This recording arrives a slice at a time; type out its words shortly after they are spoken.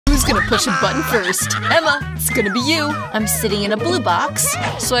Who's gonna push a button first? Emma, it's gonna be you. I'm sitting in a blue box,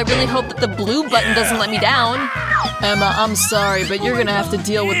 so I really hope that the blue button doesn't let me down. Emma, I'm sorry, but you're gonna have to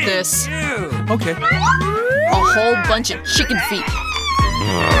deal with this. Okay. A whole bunch of chicken feet.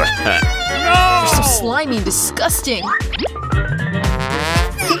 They're so slimy and disgusting.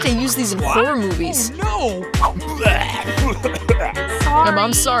 I think they use these in horror movies. No! Emma,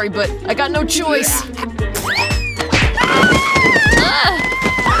 I'm sorry, but I got no choice.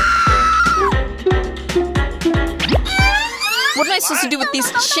 What am I supposed to do with these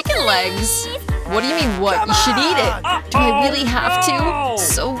chicken legs? What do you mean what? You should eat it. Do I really have to?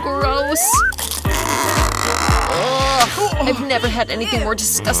 So gross. Ugh, I've never had anything more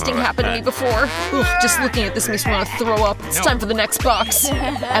disgusting happen to me before. Ugh, just looking at this makes me want to throw up. It's time for the next box.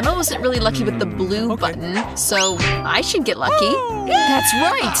 Emma wasn't really lucky with the blue button, so I should get lucky. That's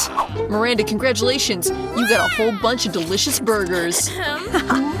right! Miranda, congratulations. You got a whole bunch of delicious burgers.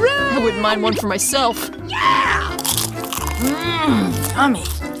 I wouldn't mind one for myself. Yummy.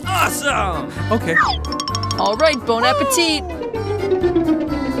 Awesome! Okay. All right, bon appetit!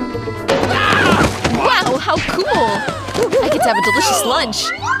 Wow, how cool! I get to have a delicious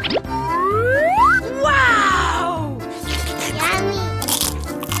lunch. Wow!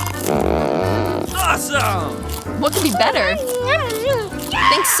 Awesome! What could be better?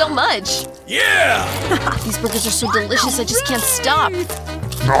 Thanks so much. Yeah! These burgers are so delicious, I just can't stop.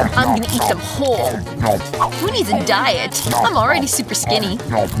 I'm gonna eat them whole. Who needs a diet? I'm already super skinny.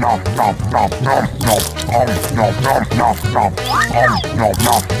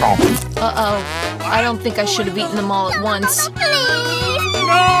 Uh-oh. I don't think I should have eaten them all at once.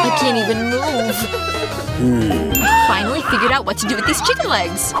 I can't even move. Finally figured out what to do with these chicken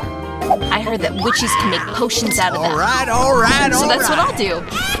legs. I heard that witches can make potions out of them. So that's what I'll do.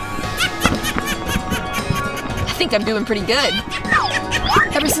 I think I'm doing pretty good.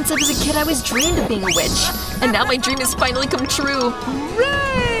 Ever since I was a kid, I always dreamed of being a witch. And now my dream has finally come true.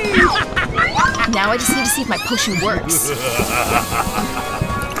 Hooray! Now I just need to see if my potion works.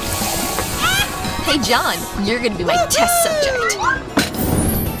 Hey, John, you're gonna be my test subject.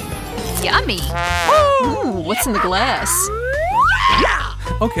 Yummy! Ooh, what's in the glass?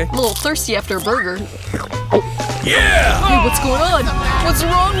 Okay. I'm a little thirsty after a burger. Yeah! Hey, what's going on? What's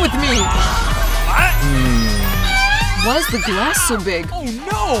wrong with me? Why is the glass so big? Oh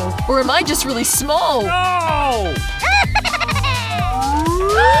no! Or am I just really small? No!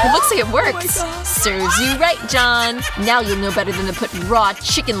 It looks like it works. Serves you right, John. Now you'll know better than to put raw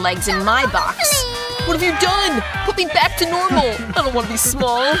chicken legs in my box. What have you done? Put me back to normal. I don't want to be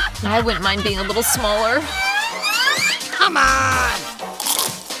small. I wouldn't mind being a little smaller. Come on!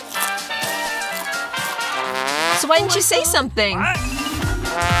 So why didn't you say something?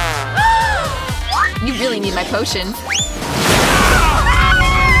 You really need my potion.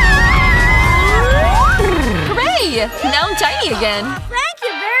 Hooray! Now I'm tiny again. Thank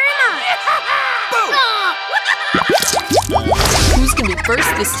you very much! Who's gonna be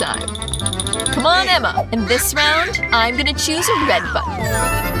first this time? Come on, Emma. In this round, I'm gonna choose a red button.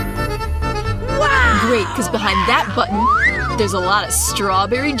 Wow! Great, because behind that button, there's a lot of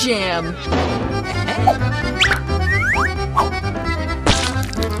strawberry jam.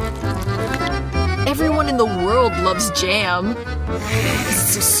 Everyone in the world loves jam.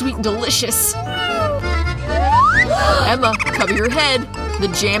 It's so sweet and delicious. Emma, cover your head. The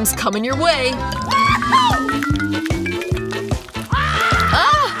jam's coming your way.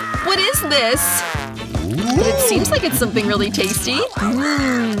 Ah! What is this? But it seems like it's something really tasty.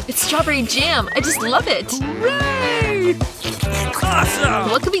 It's strawberry jam. I just love it. Hooray! Awesome!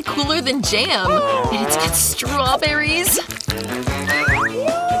 What could be cooler than jam? And it's got strawberries.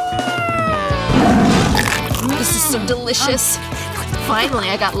 This is so delicious. Finally,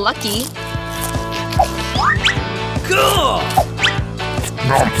 I got lucky. Cool!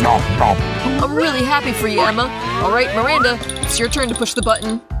 I'm really happy for you, Emma. All right, Miranda, it's your turn to push the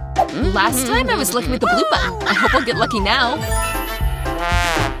button. Last time I was lucky with the blue button. I hope I'll get lucky now.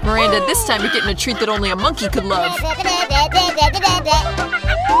 Miranda, this time you're getting a treat that only a monkey could love.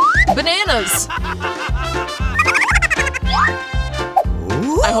 Bananas!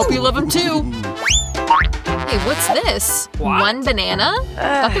 I hope you love them too. Hey, what's this? One banana?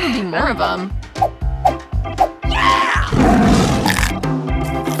 Thought there would be more of them.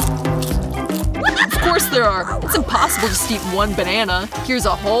 Of course there are. It's impossible to just eat one banana. Here's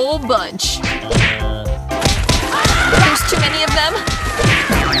a whole bunch. There's too many of them.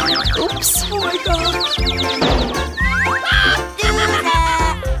 Oops. Oh my god!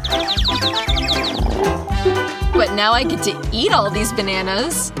 But now I get to eat all these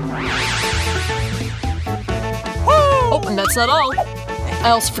bananas. Oh, and that's not all. I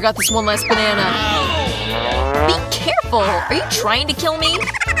also forgot this one last banana. Be careful! Are you trying to kill me?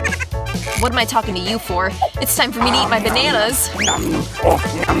 What am I talking to you for? It's time for me to eat my bananas.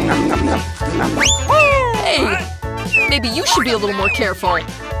 Hey! Maybe you should be a little more careful.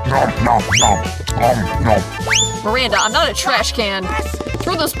 Miranda, I'm not a trash can.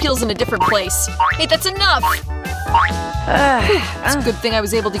 Throw those peels in a different place. Hey, that's enough! It's a good thing I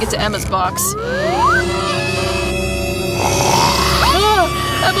was able to get to Emma's box.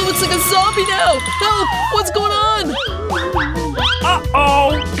 Emma looks like a zombie now! Help! What's going on?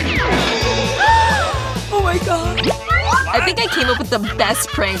 Uh-oh! Oh my god. I think I came up with the best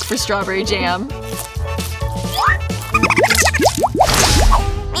prank for strawberry jam.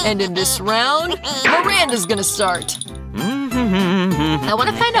 And in this round, Miranda's gonna start. I want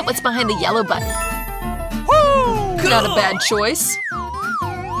to find out what's behind the yellow button. Not a bad choice.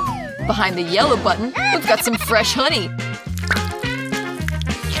 Behind the yellow button, we've got some fresh honey.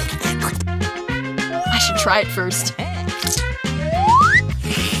 I should try it first.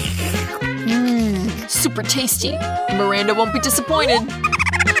 Mmm, super tasty. Miranda won't be disappointed.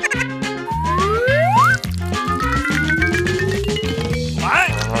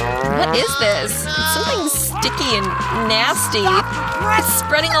 What is this? It's something sticky and nasty. It's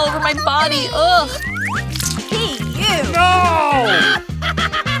spreading all over my body. Ugh. Hey, you! No!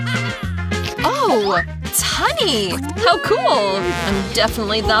 Oh, it's honey. How cool. I'm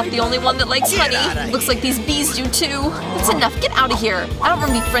definitely not the only one that likes honey. Looks like these bees do too. That's enough. Get out of here. I don't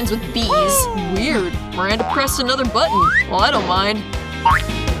want to be friends with bees. Weird. Miranda pressed another button. Well, I don't mind.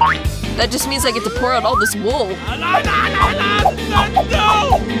 That just means I get to pour out all this wool.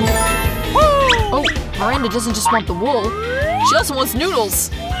 Oh, Miranda doesn't just want the wool. She also wants noodles.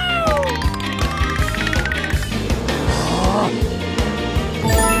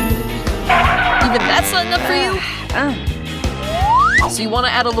 Even that's not enough for you? So you want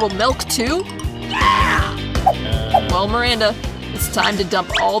to add a little milk too? Well, Miranda, it's time to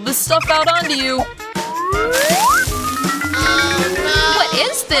dump all this stuff out onto you. What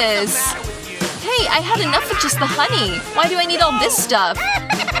is this? Hey, I had enough of just the honey. Why do I need all this stuff?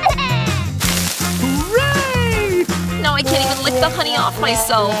 Hooray! Now I can't even lick the honey off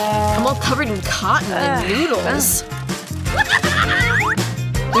myself. I'm all covered in cotton and noodles.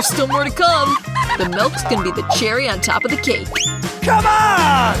 There's still more to come. The milk's gonna be the cherry on top of the cake. Come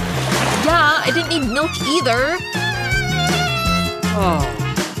on! Yeah, I didn't need milk either. Oh.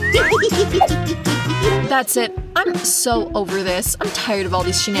 That's it. I'm so over this. I'm tired of all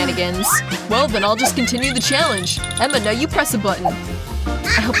these shenanigans. Well, then I'll just continue the challenge. Emma, now you press a button.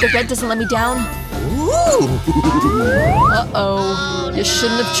 I hope the red doesn't let me down. Uh-oh. You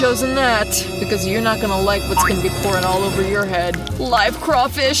shouldn't have chosen that, because you're not gonna like what's gonna be pouring all over your head. Live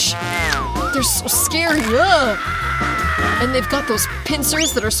crawfish! They're so scary, ugh! And they've got those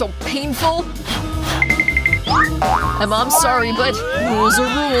pincers that are so painful. Emma, I'm sorry, but rules are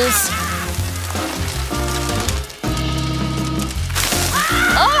rules.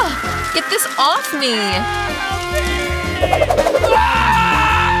 Ah! Get this off me!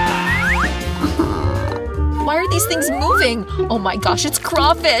 Why are these things moving? Oh my gosh, it's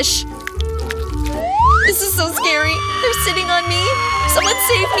crawfish! This is so scary! They're sitting on me! Someone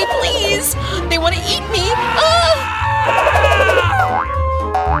save me, please! They want to eat me! Ah!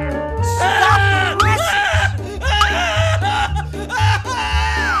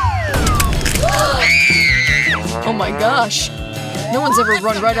 Oh my gosh! No one's ever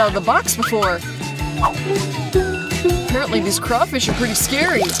run right out of the box before! Apparently these crawfish are pretty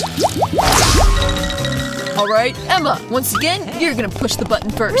scary. Alright, Emma, once again, you're gonna push the button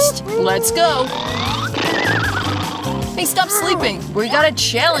first. Let's go! Hey, stop sleeping! We got a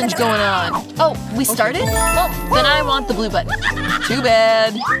challenge going on! Oh, we started? Well, then I want the blue button. Too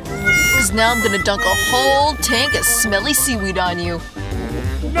bad. Because now I'm gonna dunk a whole tank of smelly seaweed on you.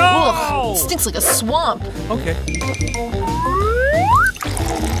 No! Ugh, it stinks like a swamp. Okay.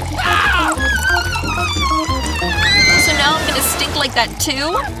 So now I'm gonna stink like that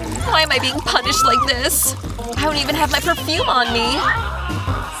too? Why am I being punished like this? I don't even have my perfume on me.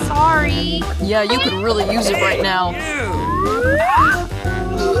 Sorry. Yeah, you could really use it right now.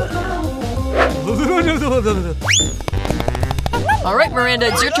 Alright, Miranda,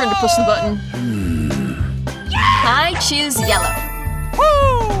 it's your turn to push the button. I choose yellow.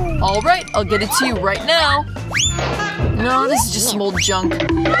 Alright, I'll get it to you right now. No, this is just some old junk.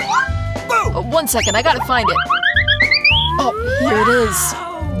 Oh, 1 second, I gotta find it. Oh, here it is.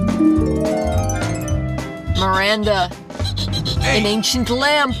 Miranda. An ancient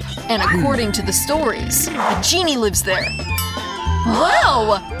lamp. And according to the stories, a genie lives there. Wow!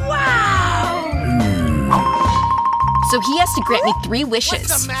 Wow! So he has to grant me 3 wishes.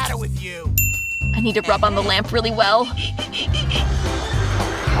 What's the matter with you? I need to rub on the lamp really well.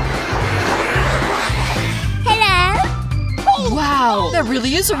 Hello? Wow, that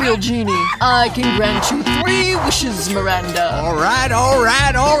really is a real genie. I can grant you 3 wishes, Miranda. All right, all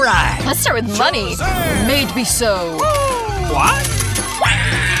right, all right. Let's start with money. Made me so. What?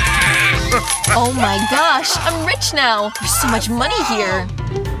 Oh my gosh, I'm rich now. There's so much money here.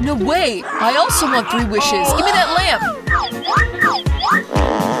 No way. I also want 3 wishes. Give me that lamp.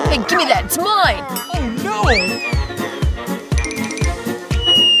 Hey, give me that. It's mine. Oh no!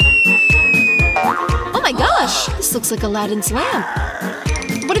 Oh my gosh, this looks like Aladdin's lamp.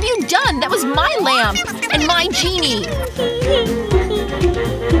 What have you done? That was my lamp and my genie.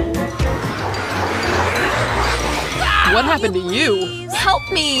 What happened to you? Help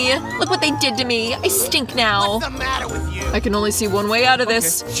me! Look what they did to me. I stink now. What's the matter with you? I can only see one way out of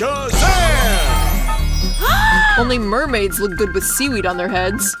this. Shazam! Only mermaids look good with seaweed on their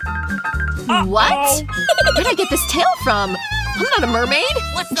heads. What? Where'd I get this tail from? I'm not a mermaid.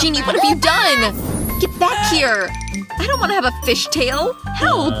 Genie, what have you done? Get back here. I don't want to have a fish tail.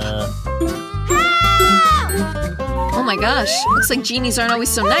 Help! Oh my gosh. Looks like genies aren't always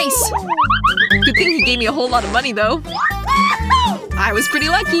so nice. Good thing he gave me a whole lot of money, though. I was pretty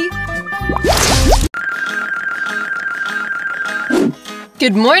lucky.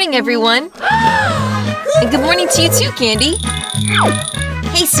 Good morning, everyone. And good morning to you too, Candy.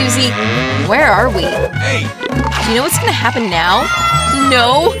 Hey, Susie. Where are we? Hey! Do you know what's gonna happen now?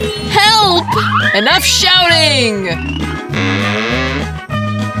 No! Help! Enough shouting!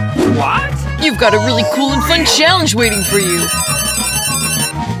 What? You've got a really cool and fun challenge waiting for you.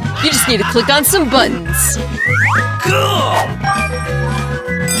 You just need to click on some buttons. Cool!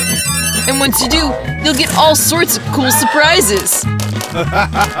 And once you do, you'll get all sorts of cool surprises.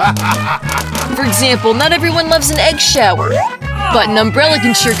 For example, not everyone loves an egg shower, but an umbrella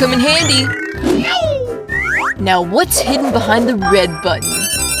can sure come in handy. Now what's hidden behind the red button?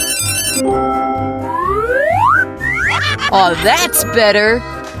 Oh, that's better!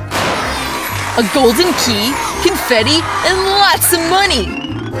 A golden key, confetti, and lots of money!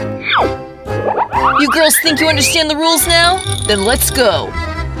 You girls think you understand the rules now? Then let's go!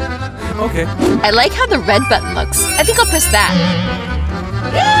 Okay. I like how the red button looks. I think I'll press that.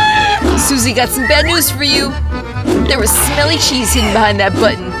 Susie got some bad news for you. There was smelly cheese hidden behind that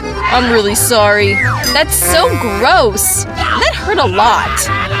button. I'm really sorry. That's so gross. That hurt a lot.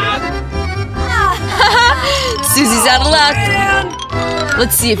 Susie's out of luck.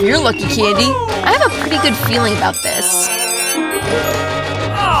 Let's see if you're lucky, Candy. I have a pretty good feeling about this.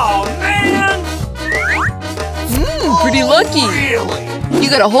 Oh man! Pretty lucky. Really? You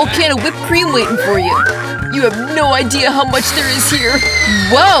got a whole can of whipped cream waiting for you. You have no idea how much there is here.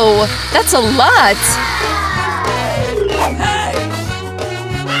 Whoa, that's a lot.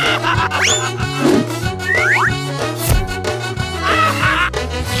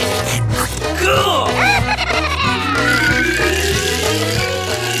 Cool!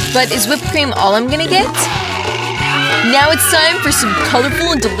 But is whipped cream all I'm gonna get? Now it's time for some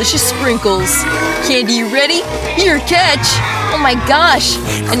colorful and delicious sprinkles. Candy, you ready? Here, catch! Oh my gosh,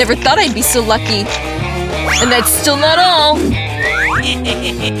 I never thought I'd be so lucky. And that's still not all.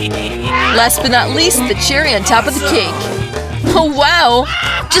 Last but not least, the cherry on top of the cake. Oh wow,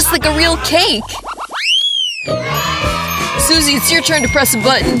 just like a real cake. Susie, it's your turn to press a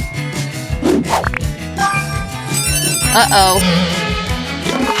button. Uh-oh.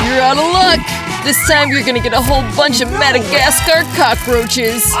 You're out of luck. This time you're gonna get a whole bunch of Madagascar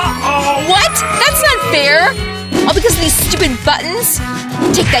cockroaches. What? That's not fair! All because of these stupid buttons?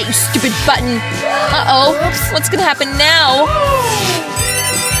 Take that, you stupid button! Uh-oh, what's gonna happen now?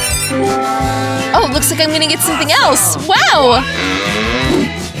 Oh, looks like I'm gonna get something else! Wow!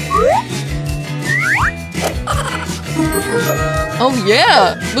 Oh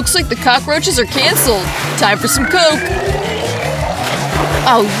yeah, looks like the cockroaches are canceled. Time for some Coke.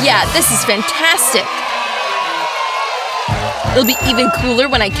 Oh yeah, this is fantastic! It'll be even cooler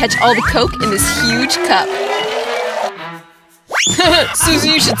when I catch all the Coke in this huge cup. Susie,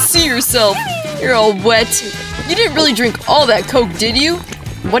 you should see yourself. You're all wet. You didn't really drink all that Coke, did you?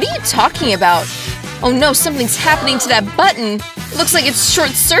 What are you talking about? Oh no, something's happening to that button. It looks like it's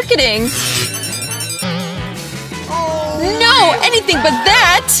short-circuiting. No, anything but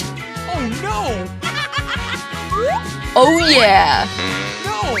that! Oh no! Oh yeah!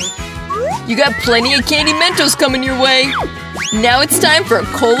 No! You got plenty of candy Mentos coming your way. Now it's time for a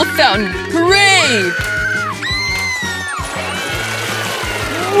cola fountain. Hooray!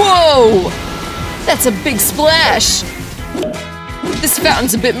 Whoa! That's a big splash. This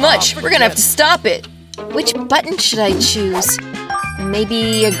fountain's a bit much. We're gonna have to stop it. Which button should I choose?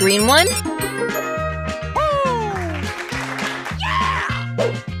 Maybe a green one?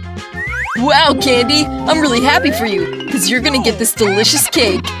 Wow, Candy! I'm really happy for you, because you're gonna get this delicious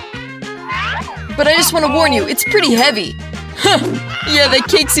cake. But I just want to warn you, it's pretty heavy. Huh! Yeah, that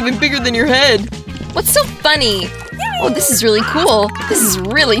cake's even bigger than your head. What's so funny? Oh, this is really cool. This is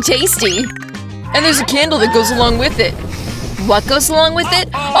really tasty. And there's a candle that goes along with it. What goes along with it?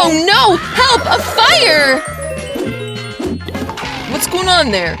 Oh no! Help! A fire! What's going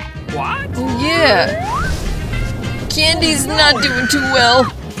on there? What? Oh yeah. Candy's not doing too well.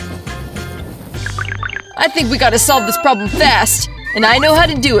 I think we gotta solve this problem fast. And I know how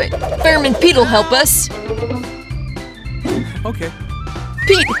to do it. Fireman Pete'll help us. Okay.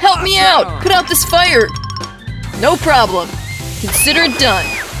 Pete, help me out! Put out this fire! No problem. Consider it done.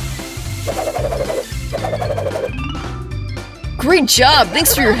 Great job!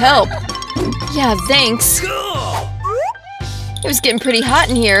 Thanks for your help. Yeah, thanks. It was getting pretty hot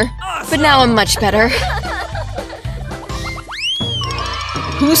in here, but now I'm much better.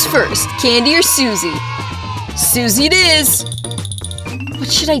 Who's first, Candy or Susie? Susie it is!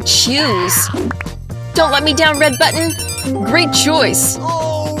 What should I choose? Don't let me down, red button! Great choice!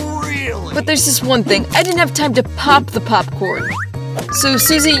 Oh, really? But there's just one thing. I didn't have time to pop the popcorn. So,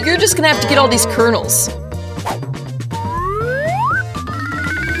 Susie, you're just gonna have to get all these kernels.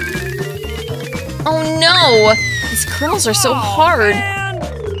 Oh no! These kernels are so hard.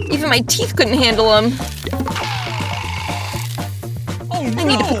 Even my teeth couldn't handle them. Oh, I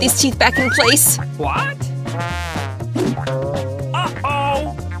need to put these teeth back in place. What?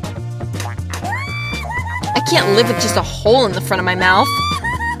 Uh-oh! I can't live with just a hole in the front of my mouth.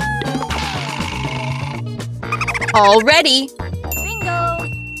 All ready.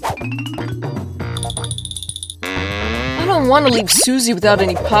 I don't want to leave Susie without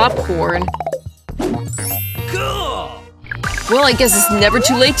any popcorn. Cool! Well, I guess it's never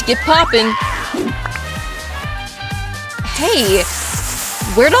too late to get popping. Hey,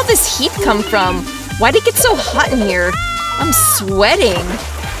 where'd all this heat come from? Why'd it get so hot in here? I'm sweating.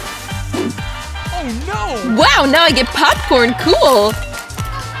 Oh no! Wow, now I get popcorn, cool!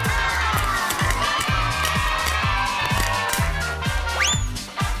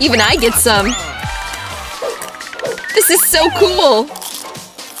 Even I get some. This is so cool!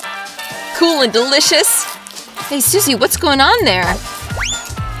 Cool and delicious. Hey, Susie, what's going on there?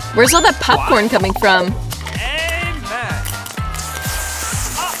 Where's all that popcorn coming from? Amen!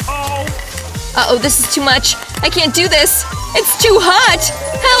 Uh-oh! Uh-oh, this is too much. I can't do this. It's too hot!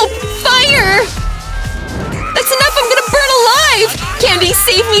 Help! Fire! That's enough! I'm gonna burn alive! Candy,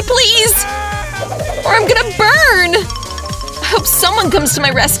 save me, please! Or I'm gonna burn! I hope someone comes to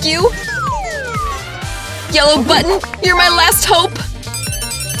my rescue. Yellow button, you're my last hope!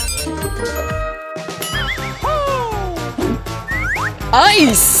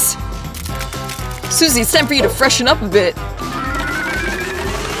 Ice! Susie, it's time for you to freshen up a bit.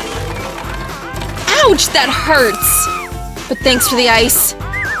 Ouch, that hurts! But thanks for the ice.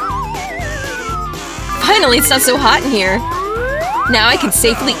 Finally, it's not so hot in here. Now I can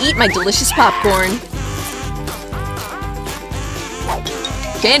safely eat my delicious popcorn.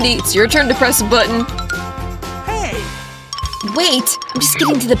 Candy, it's your turn to press a button. Hey! Wait, I'm just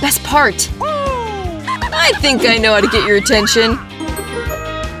getting to the best part. I think I know how to get your attention.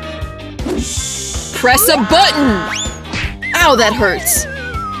 Press a button! Ow, that hurts.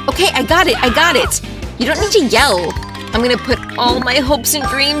 Okay, I got it, I got it. You don't need to yell. I'm gonna put all my hopes and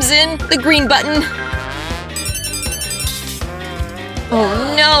dreams in the green button.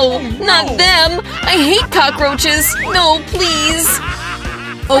 Oh no, not them! I hate cockroaches! No, please!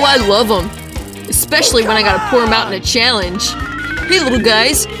 Oh, I love them. Especially when I gotta pour them out in a challenge. Hey, little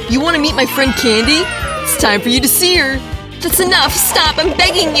guys, you wanna meet my friend Candy? It's time for you to see her. That's enough, stop, I'm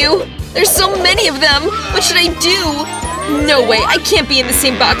begging you! There's so many of them! What should I do? No way, I can't be in the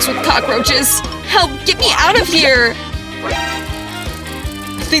same box with cockroaches! Help, get me out of here!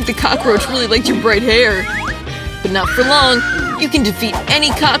 I think the cockroach really liked your bright hair. But not for long. You can defeat any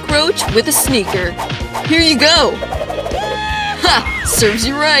cockroach with a sneaker. Here you go! Ha! Serves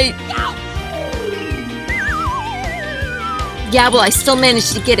you right! Yeah, well, I still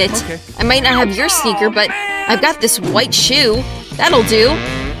managed to get it. Okay. I might not have your sneaker, but I've got this white shoe. That'll do.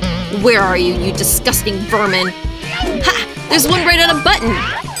 Where are you, you disgusting vermin? Ha! There's one right on a button!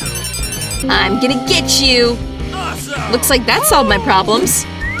 I'm gonna get you! Awesome! Looks like that solved my problems.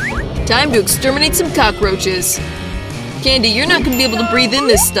 Time to exterminate some cockroaches. Candy, you're not gonna be able to breathe in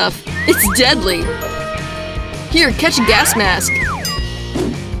this stuff. It's deadly. Here, catch a gas mask.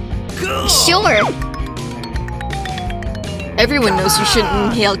 Sure. Everyone knows you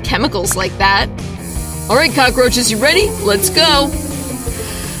shouldn't inhale chemicals like that. All right, cockroaches, you ready? Let's go.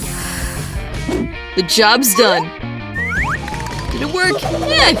 The job's done. Did it work?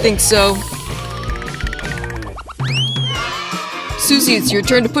 Yeah, I think so. Susie, it's your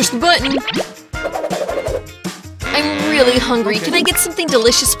turn to push the button. I'm really hungry. Can I get something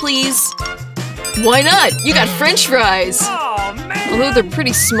delicious, please? Why not? You got French fries. Oh, man. Although they're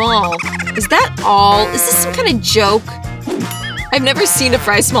pretty small. Is that all? Is this some kind of joke? I've never seen a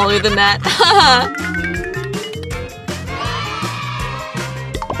fry smaller than that. Haha.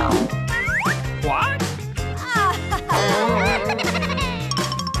 What?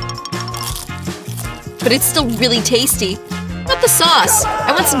 But it's still really tasty. Not the sauce.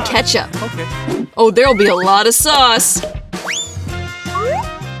 I want some ketchup. Okay. Oh, there'll be a lot of sauce.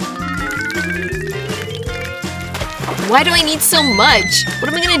 Why do I need so much?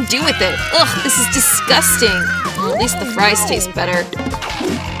 What am I gonna do with it? Ugh, this is disgusting. Well, at least the fries taste better.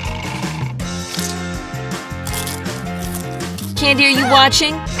 Candy, are you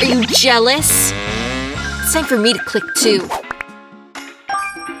watching? Are you jealous? It's time for me to click too.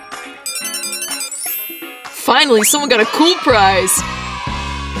 Finally, someone got a cool prize!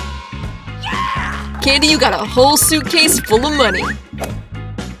 Candy, you got a whole suitcase full of money.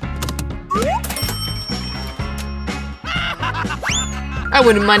 I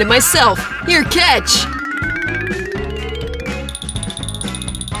wouldn't mind it myself. Here, catch!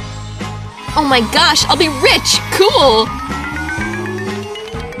 Oh my gosh, I'll be rich! Cool!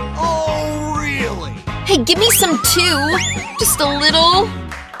 Oh, really? Hey, give me some too! Just a little.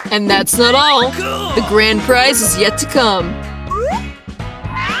 And that's not all. The grand prize is yet to come.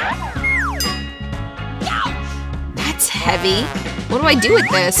 That's heavy. What do I do with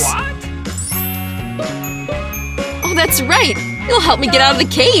this? What? Oh, that's right! It'll help me get out of the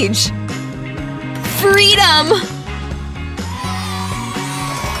cage! Freedom!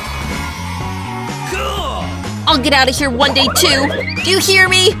 Cool. I'll get out of here one day too! Do you hear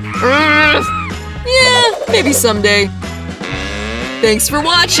me? Ugh. Yeah, maybe someday. Thanks for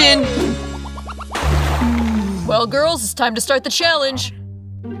watching! Well, girls, it's time to start the challenge.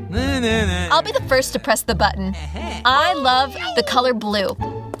 I'll be the first to press the button. I love the color blue,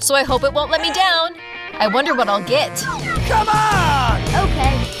 so I hope it won't let me down. I wonder what I'll get. Come on!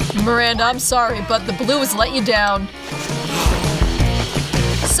 Okay. Miranda, I'm sorry, but the blue has let you down.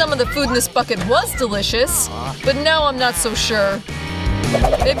 Some of the food in this bucket was delicious, but now I'm not so sure.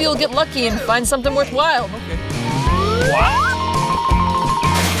 Maybe you'll get lucky and find something worthwhile. What?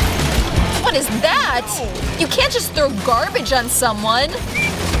 What is that? You can't just throw garbage on someone.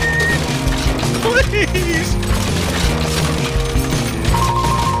 Please!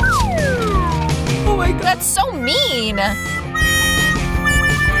 Oh my god! That's so mean.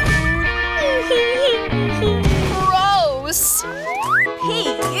 Gross.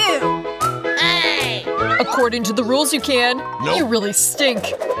 Hey, you. Hey. According to the rules, you can. Nope. You really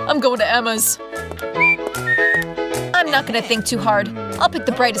stink. I'm going to Emma's. I'm not gonna think too hard. I'll pick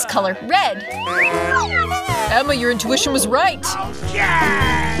the brightest color, red. Emma, your intuition was right.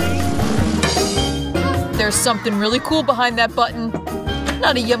 There's something really cool behind that button.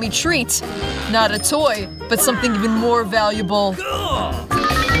 Not a yummy treat, not a toy, but something even more valuable.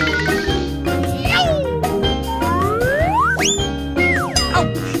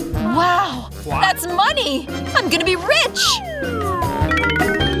 Wow, that's money! I'm gonna be rich!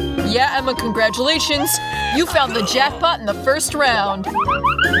 Yeah, Emma, congratulations. You found the jackpot in the first round.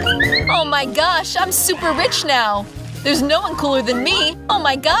 Oh my gosh, I'm super rich now. There's no one cooler than me. Oh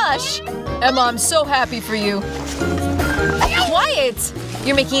my gosh. Emma, I'm so happy for you. Quiet!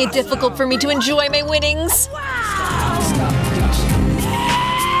 You're making it difficult for me to enjoy my winnings.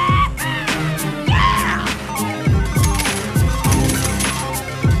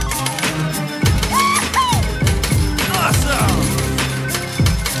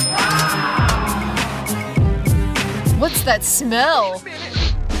 What's that smell?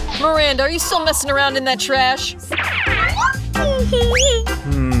 Miranda, are you still messing around in that trash?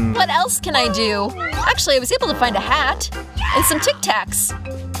 What else can I do? Actually, I was able to find a hat and some Tic Tacs.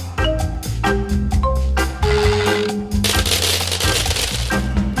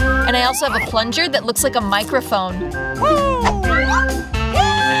 And I also have a plunger that looks like a microphone.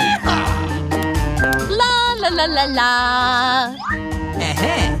 La la la la la.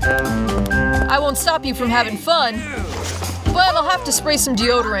 I won't stop you from having fun, but I'll have to spray some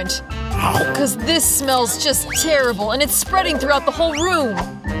deodorant. Because this smells just terrible and it's spreading throughout the whole room.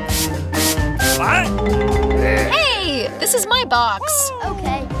 What? Hey, this is my box.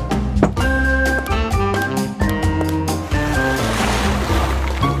 Okay.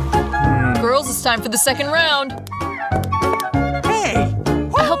 Girls, it's time for the second round. Hey!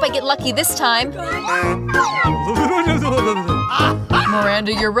 I hope I might get lucky this time.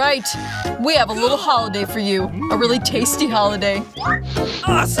 Miranda, you're right. We have a little holiday for you. A really tasty holiday.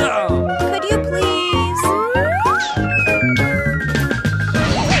 Awesome! Could you please?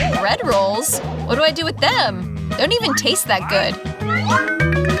 Bread rolls? What do I do with them? They don't even taste that good.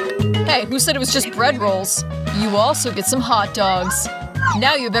 Hey, who said it was just bread rolls? You also get some hot dogs.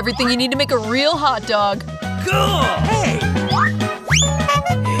 Now you have everything you need to make a real hot dog. Cool! Hey!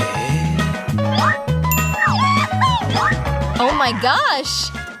 Oh my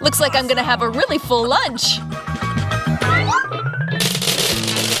gosh! Looks like I'm gonna have a really full lunch.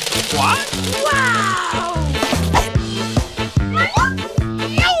 What? Wow!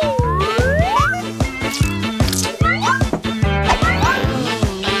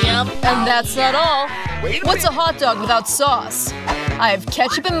 And that's not all. What's a hot dog without sauce? I have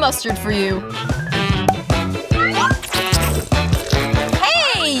ketchup and mustard for you.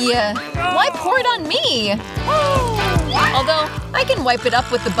 Hey! Why pour it on me? Although, I can wipe it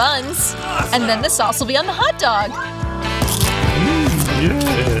up with the buns. And then the sauce will be on the hot dog.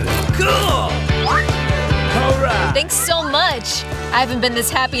 Cool! Alright! Thanks so much. I haven't been this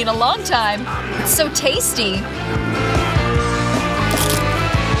happy in a long time. It's so tasty.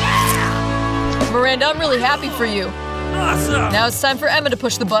 Miranda, I'm really happy for you. Awesome! Now it's time for Emma to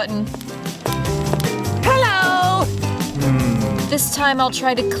push the button. Hello! This time I'll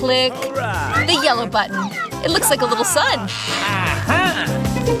try to click the yellow button. It looks like a little sun.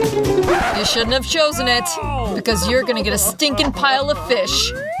 You shouldn't have chosen it, because you're gonna get a stinking pile of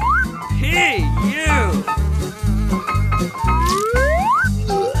fish. Hey, you!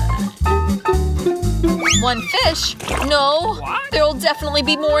 One fish? No, there'll definitely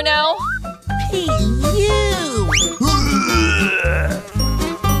be more now. Hey, you!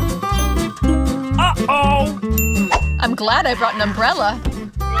 Uh-oh! I'm glad I brought an umbrella.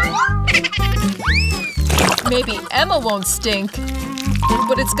 Maybe Emma won't stink,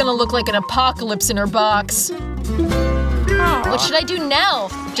 but it's gonna look like an apocalypse in her box. What should I do now?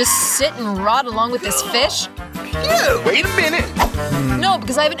 Just sit and rot along with this fish? Wait a minute! No,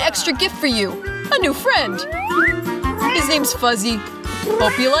 because I have an extra gift for you. A new friend. His name's Fuzzy.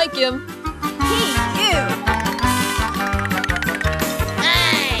 Hope you like him. Hey, you!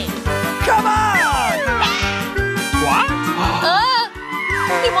 Hey! Come on! What?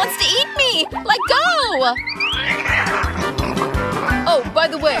 He wants to eat me! Let go! Oh, by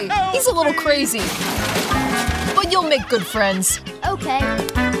the way, he's a little crazy. But you'll make good friends. Okay.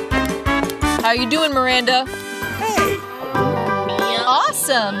 How you doing, Miranda? Hey!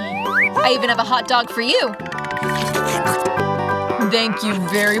 Awesome! I even have a hot dog for you. Thank you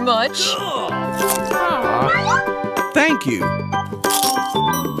very much. Thank you.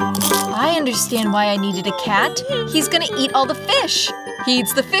 I understand why I needed a cat. He's gonna eat all the fish. He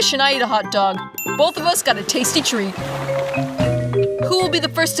eats the fish and I eat a hot dog. Both of us got a tasty treat. Who will be the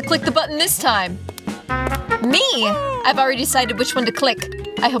first to click the button this time? Me! I've already decided which one to click.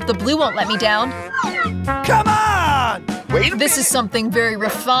 I hope the blue won't let me down. Come on! Wait a This is something very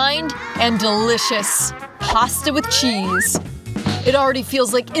refined and delicious. Pasta with cheese. It already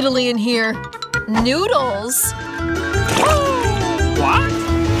feels like Italy in here. Noodles? What?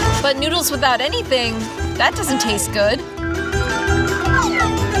 But noodles without anything, that doesn't taste good.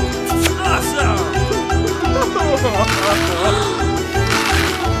 Awesome!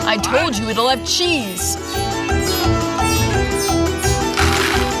 I told you it'll have cheese.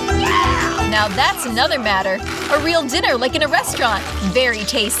 Now that's another matter. A real dinner like in a restaurant. Very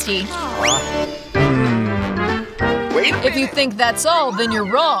tasty. Wait a If you think that's all, then you're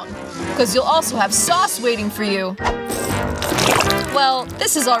wrong. Because you'll also have sauce waiting for you. Well,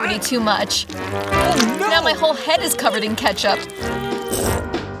 this is already too much. Now my whole head is covered in ketchup.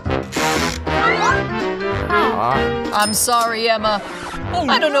 I'm sorry, Emma.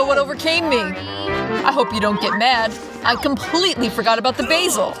 I don't know what overcame me. I hope you don't get mad. I completely forgot about the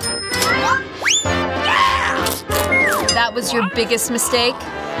basil. That was your biggest mistake?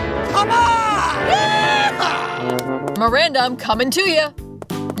 Come on! Miranda, I'm coming to you.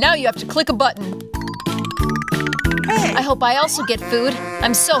 Now you have to click a button. Hey! I hope I also get food.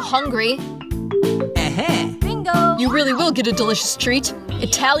 I'm so hungry. Bingo! You really will get a delicious treat.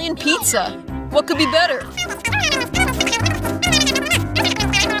 Italian pizza. What could be better?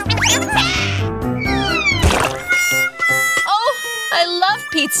 Oh, I love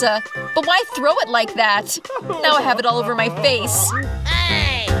pizza. But why throw it like that? Now I have it all over my face.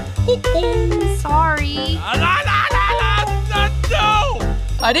 Hey! Sorry. No!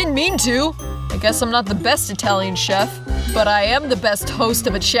 I didn't mean to. I guess I'm not the best Italian chef, but I am the best host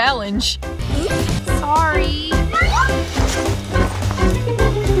of a challenge. Sorry.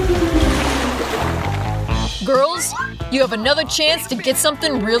 Girls, you have another chance to get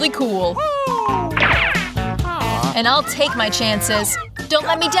something really cool. And I'll take my chances. Don't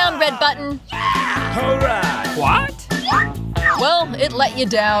let me down, red button. Alright. What? Well, it let you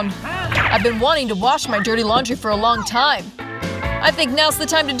down. I've been wanting to wash my dirty laundry for a long time. I think now's the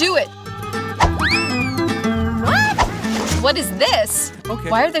time to do it. What is this? Okay.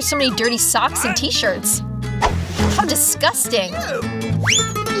 Why are there so many dirty socks and t-shirts? How disgusting.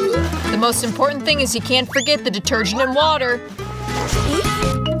 The most important thing is you can't forget the detergent and water.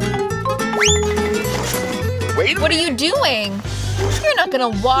 Wait. What are you doing? You're not gonna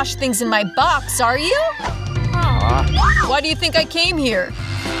wash things in my box, are you? Why do you think I came here?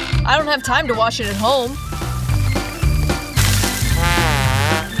 I don't have time to wash it at home.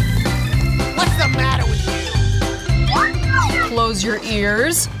 What's the matter with you? Close your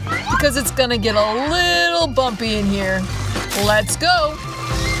ears, because it's gonna get a little bumpy in here. Let's go.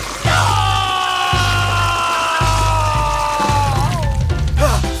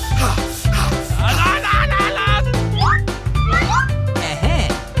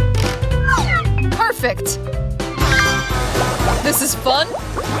 Perfect. This is fun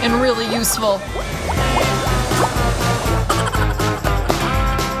and really useful.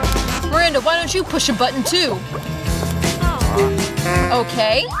 Miranda, why don't you push a button too?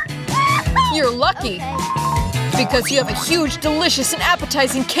 Okay. You're lucky. Because you have a huge, delicious, and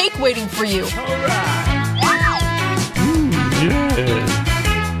appetizing cake waiting for you. Cool.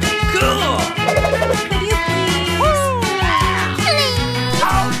 Could you please?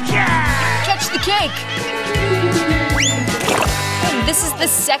 Catch the cake! This is the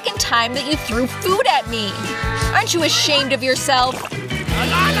second time that you threw food at me. Aren't you ashamed of yourself?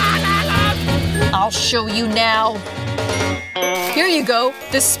 I'll show you now. Here you go.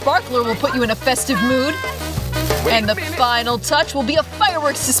 This sparkler will put you in a festive mood. And the final touch will be a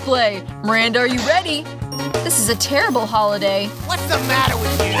fireworks display. Miranda, are you ready? This is a terrible holiday. What's the matter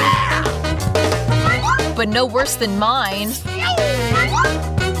with you? But no worse than mine.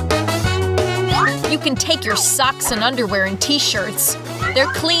 You can take your socks and underwear and t-shirts.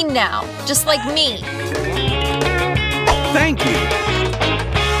 They're clean now, just like me. Thank you.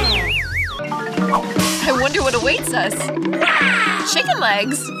 I wonder what awaits us. Chicken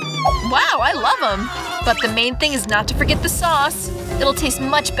legs. Wow, I love them. But the main thing is not to forget the sauce. It'll taste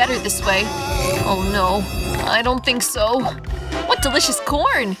much better this way. Oh no, I don't think so. What delicious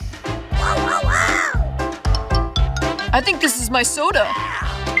corn. I think this is my soda.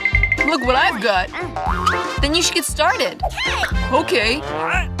 Look what I've got. Then you should get started. Okay.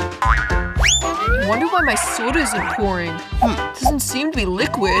 Wonder why my soda isn't pouring. Doesn't seem to be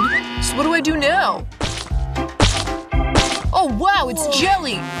liquid. So what do I do now? Oh wow, it's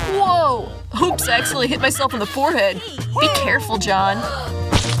jelly! Whoa! Oops, I accidentally hit myself on the forehead. Be careful, John.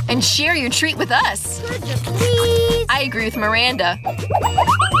 And share your treat with us. Please. I agree with Miranda.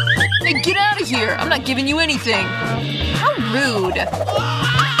 Hey, get out of here! I'm not giving you anything. How rude.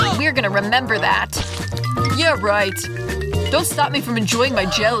 We're gonna remember that. Yeah, right. Don't stop me from enjoying my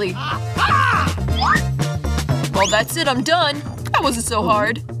jelly. Well, that's it, I'm done. That wasn't so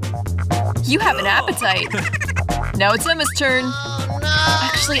hard. You have an appetite. Now it's Emma's turn.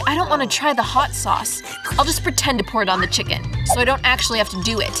 Actually, I don't want to try the hot sauce. I'll just pretend to pour it on the chicken, so I don't actually have to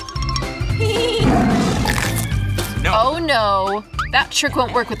do it. No. Oh no. That trick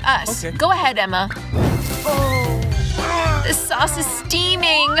won't work with us. Okay. Go ahead, Emma. This sauce is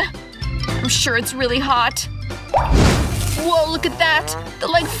steaming. I'm sure it's really hot. Whoa, look at that. The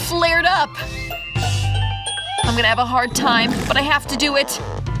leg flared up. I'm gonna have a hard time, but I have to do it.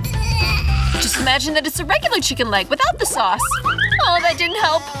 Just imagine that it's a regular chicken leg without the sauce. Oh, that didn't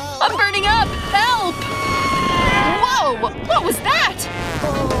help. I'm burning up. Help! Whoa! What was that?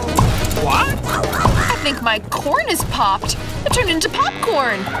 What? I think my corn is popped. It turned into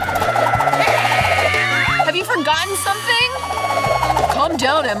popcorn. Have you forgotten something? Calm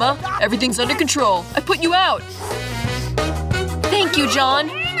down, Emma. Everything's under control. I put you out. Thank you, John.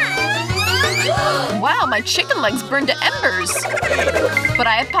 Wow, my chicken legs burned to embers. But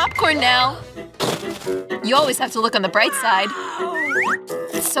I have popcorn now. You always have to look on the bright side.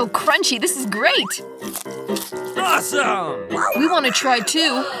 It's so crunchy. This is great. Awesome. We want to try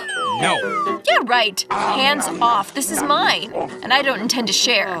too. No. Yeah, right. Hands off. This is mine. And I don't intend to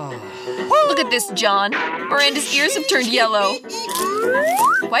share. Look at this, John. Miranda's ears have turned yellow.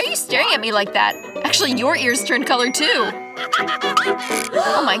 Why are you staring at me like that? Actually, your ears turned color too.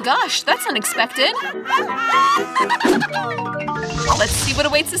 Oh my gosh, that's unexpected. Let's see what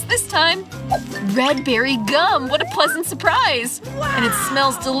awaits us this time. Red berry gum. What a pleasant surprise. And it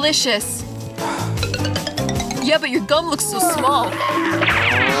smells delicious. Yeah, but your gum looks so small.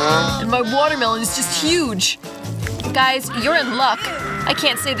 And my watermelon is just huge. Guys, you're in luck. I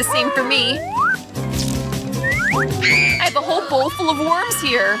can't say the same for me. I have a whole bowl full of worms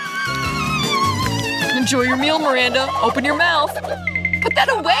here. Enjoy your meal, Miranda. Open your mouth. Put that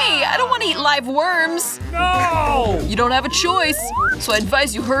away! I don't want to eat live worms! No! You don't have a choice, so I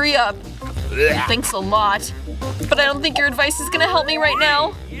advise you hurry up. Thanks a lot. But I don't think your advice is gonna help me right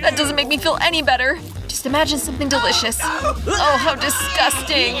now. That doesn't make me feel any better. Just imagine something delicious. Oh, how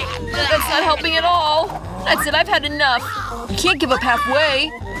disgusting! That's not helping at all. That's it, I've had enough. You can't give up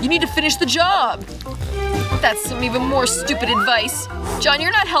halfway. You need to finish the job. That's some even more stupid advice. John,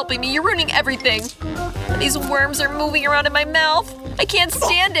 you're not helping me. You're ruining everything. These worms are moving around in my mouth. I can't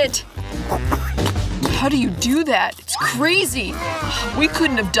stand it. How do you do that? It's crazy. We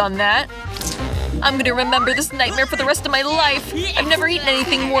couldn't have done that. I'm gonna remember this nightmare for the rest of my life. I've never eaten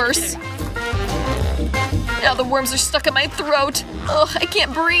anything worse. Now the worms are stuck in my throat. Ugh, I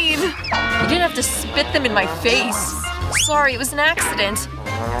can't breathe. You didn't have to spit them in my face. Sorry, it was an accident.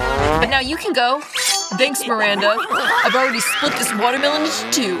 But now you can go. Thanks, Miranda. I've already split this watermelon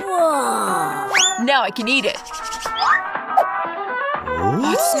into two. Now I can eat it.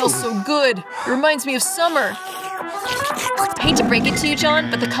 Oh, it smells so good. It reminds me of summer. I hate to break it to you, John,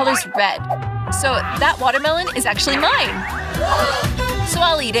 but the color's red. So that watermelon is actually mine. So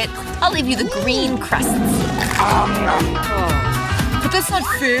I'll eat it. I'll leave you the green crusts. But that's not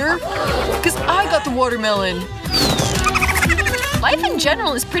fair, because I got the watermelon. Life in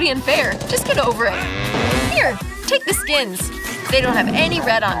general is pretty unfair. Just get over it. Here, take the skins. They don't have any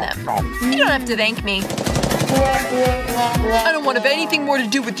red on them. You don't have to thank me. I don't want to have anything more to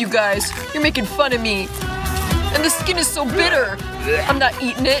do with you guys. You're making fun of me. And the skin is so bitter. I'm not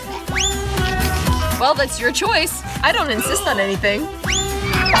eating it. Well, that's your choice. I don't insist on anything.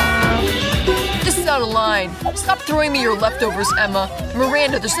 This is out of line. Stop throwing me your leftovers, Emma.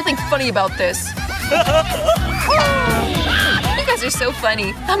 Miranda, there's nothing funny about this. You guys are so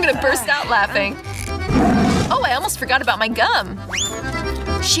funny. I'm gonna burst out laughing. Oh, I almost forgot about my gum.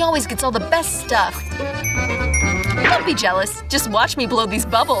 She always gets all the best stuff. Don't be jealous. Just watch me blow these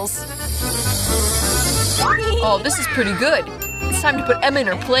bubbles. Oh, this is pretty good. It's time to put Emma in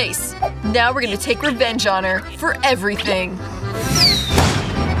her place. Now we're gonna take revenge on her for everything.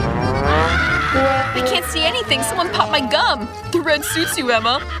 I can't see anything. Someone popped my gum. The red suits you,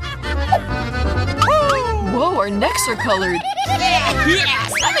 Emma. Whoa, our necks are colored.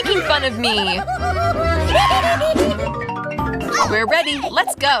 Stop making fun of me. We're ready.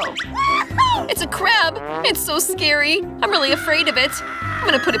 Let's go. It's a crab. It's so scary. I'm really afraid of it. I'm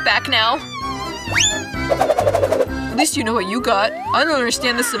gonna put it back now. At least you know what you got. I don't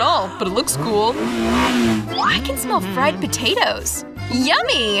understand this at all, but it looks cool. I can smell fried potatoes.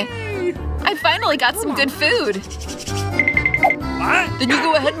 Yummy! I finally got some good food. Then you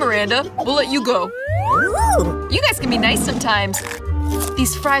go ahead, Miranda. We'll let you go. You guys can be nice sometimes.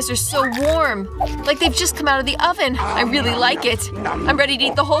 These fries are so warm. Like they've just come out of the oven. I really like it. I'm ready to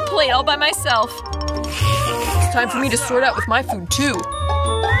eat the whole plate all by myself. It's time for me to sort out with my food, too.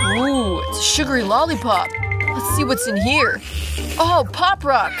 Ooh, it's a sugary lollipop. Let's see what's in here. Oh, Pop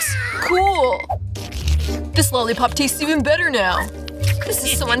Rocks. Cool. This lollipop tastes even better now. This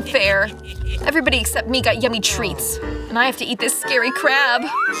is so unfair. Everybody except me got yummy treats. And I have to eat this scary crab.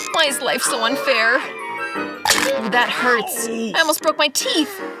 Why is life so unfair? Ooh, that hurts. I almost broke my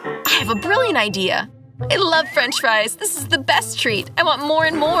teeth. I have a brilliant idea. I love French fries. This is the best treat. I want more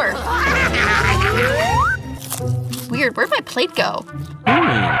and more. Weird, where'd my plate go?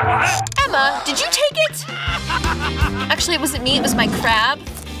 Emma, did you take it? Actually, it wasn't me, it was my crab.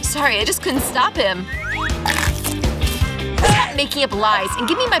 Sorry, I just couldn't stop him. Stop making up lies and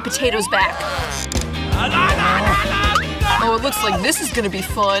give me my potatoes back. Oh, it looks like this is gonna be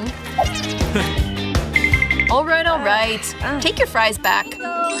fun. All right. Take your fries back.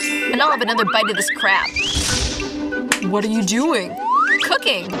 And I'll have another bite of this crab. What are you doing?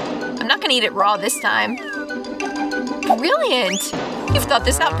 Cooking. I'm not gonna eat it raw this time. Brilliant! You've thought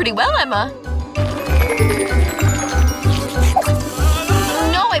this out pretty well, Emma.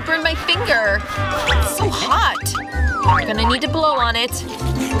 No, I burned my finger. It's so hot. I'm gonna need to blow on it.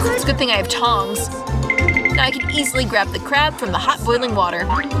 It's a good thing I have tongs. Now I can easily grab the crab from the hot boiling water.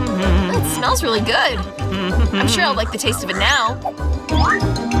 It smells really good. I'm sure I'll like the taste of it now.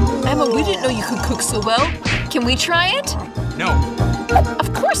 Emma, we didn't know you could cook so well. Can we try it? No.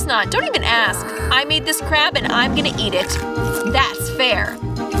 Of course not. Don't even ask. I made this crab and I'm gonna eat it. That's fair.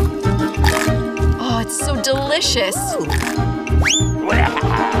 Oh, it's so delicious.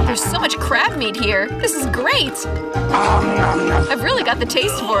 There's so much crab meat here. This is great. I've really got the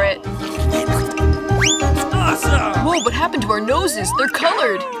taste for it. Awesome! Whoa, what happened to our noses? They're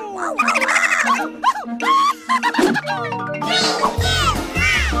colored.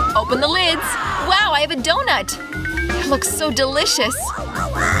 Open the lids. Wow, I have a donut. It looks so delicious.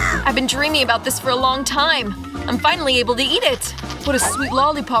 I've been dreaming about this for a long time. I'm finally able to eat it. What a sweet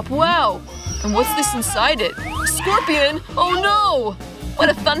lollipop, wow. And what's this inside it? Scorpion! Oh no! What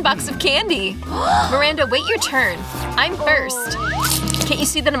a fun box of candy. Miranda, wait your turn. I'm first. Can't you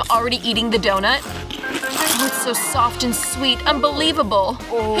see that I'm already eating the donut? Oh, it's so soft and sweet. Unbelievable.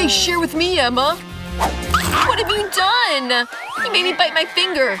 Hey, share with me, Emma. What have you done? You made me bite my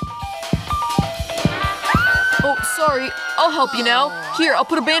finger. Oh, sorry. I'll help you now. Here, I'll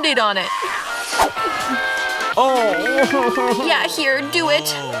put a Band-Aid on it. Oh! Yeah, here, do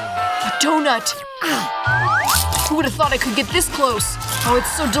it. A donut. Who would have thought I could get this close? Oh,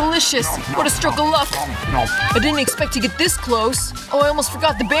 it's so delicious. What a stroke of luck. I didn't expect to get this close. Oh, I almost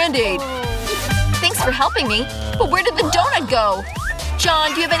forgot the Band-Aid. Thanks for helping me. But where did the donut go?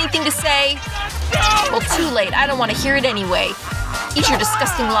 John, do you have anything to say? Well, too late. I don't want to hear it anyway. Eat your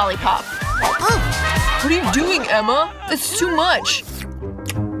disgusting lollipop. What are you doing, Emma? That's too much.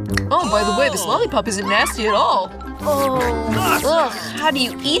 Oh, by the way, this lollipop isn't nasty at all. Ugh, how do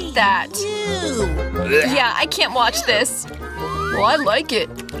you eat that? Yeah, I can't watch this. Well, I like it.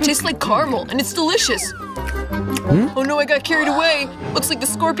 It tastes like caramel, and it's delicious. Oh no, I got carried away. Looks like the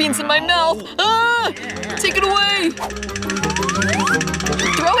scorpion's in my mouth. Ah! Take it away.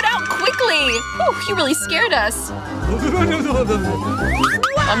 Throw it out quickly. Whew, you really scared us.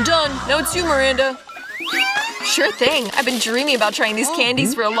 I'm done. Now it's you, Miranda. Sure thing. I've been dreaming about trying these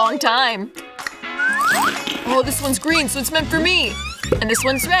candies for a long time. Oh, this one's green, so it's meant for me. And this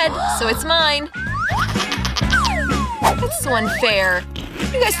one's red, so it's mine. That's so unfair.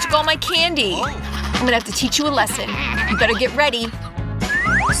 You guys took all my candy. I'm gonna have to teach you a lesson. You better get ready.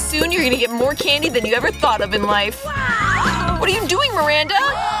 Soon you're gonna get more candy than you ever thought of in life. What are you doing, Miranda?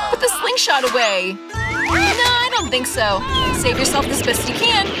 Put the slingshot away. No, I don't think so. Save yourself as best you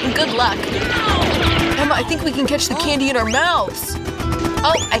can, and good luck. Emma, I think we can catch the candy in our mouths.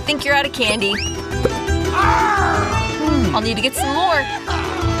 Oh, I think you're out of candy. I'll need to get some more.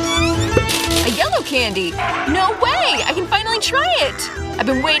 A yellow candy. No way! I can finally try it. I've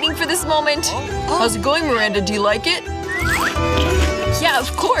been waiting for this moment. How's it going, Miranda? Do you like it? Yeah,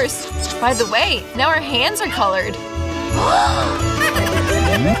 of course. By the way, now our hands are colored.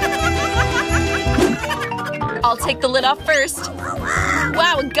 I'll take the lid off first.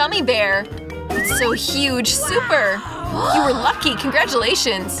 Wow, a gummy bear. It's so huge. Super. You were lucky.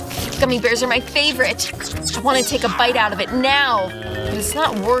 Congratulations. Gummy bears are my favorite. I want to take a bite out of it now. But it's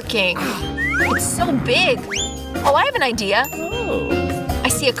not working. It's so big. Oh, I have an idea. I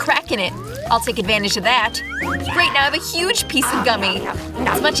see a crack in it. I'll take advantage of that. Great, now I have a huge piece of gummy.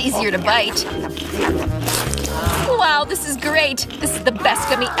 It's much easier to bite. Wow, this is great. This is the best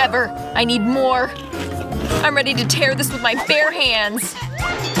gummy ever. I need more. I'm ready to tear this with my bare hands.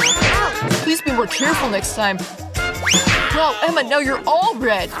 Please be more careful next time. Wow, Emma, now you're all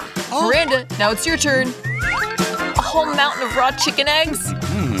red. Miranda, now it's your turn. A whole mountain of raw chicken eggs?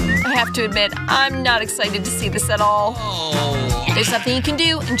 I have to admit, I'm not excited to see this at all. There's nothing you can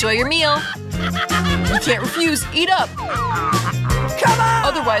do. Enjoy your meal. You can't refuse. Eat up. Come on!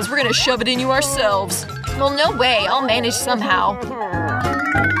 Otherwise, we're gonna shove it in you ourselves. Well, no way. I'll manage somehow.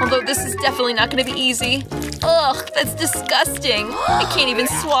 Although this is definitely not gonna be easy. Ugh, that's disgusting. I can't even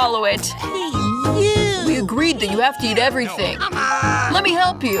swallow it. We agreed that you have to eat everything. Let me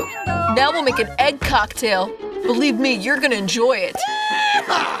help you. Now we'll make an egg cocktail. Believe me, you're gonna enjoy it.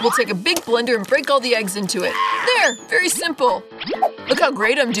 We'll take a big blender and break all the eggs into it. There, very simple. Look how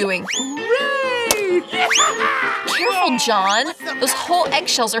great I'm doing. Careful, John. Those whole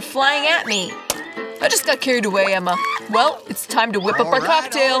eggshells are flying at me. I just got carried away, Emma. Well, it's time to whip up our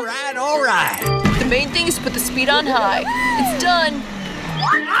cocktail. All right. The main thing is to put the speed on high. It's done.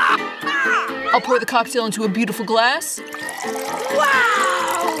 I'll pour the cocktail into a beautiful glass.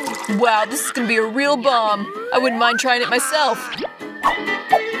 Wow! Wow, this is gonna be a real bomb. I wouldn't mind trying it myself.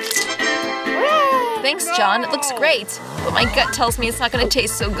 Thanks, John. It looks great. But my gut tells me it's not gonna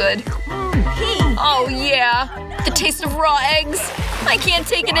taste so good. Oh, yeah. The taste of raw eggs. I can't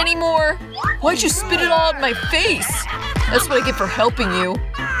take it anymore. Why'd you spit it all in my face? That's what I get for helping you.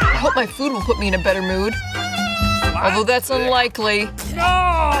 I hope my food will put me in a better mood. Although that's unlikely. No!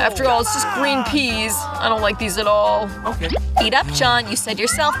 After all, it's just green peas. I don't like these at all. Okay. Eat up, John. You said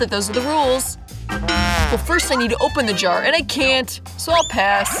yourself that those are the rules. Well, first I need to open the jar, and I can't. So I'll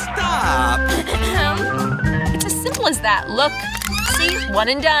pass. Stop! It's as simple as that. Look. See? One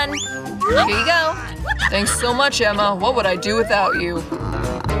and done. Here you go. Thanks so much, Emma. What would I do without you?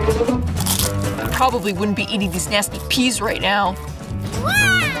 probably wouldn't be eating these nasty peas right now.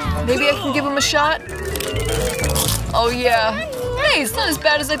 Maybe I can give him a shot? Oh yeah. Hey, it's not as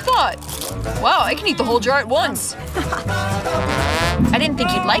bad as I thought. Wow, I can eat the whole jar at once. I didn't think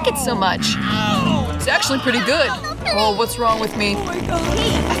you'd like it so much. It's actually pretty good. Oh, what's wrong with me?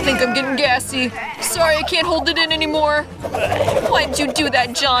 I think I'm getting gassy. Sorry, I can't hold it in anymore. Why'd you do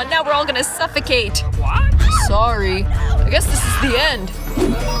that, John? Now we're all gonna suffocate. What? Sorry. I guess this is the end.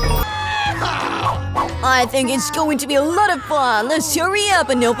 I think it's going to be a lot of fun. Let's hurry up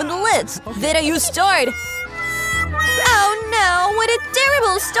and open the lids. Vita, you start. Oh no, what a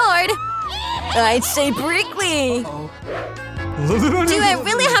terrible start. I'd say prickly. Do I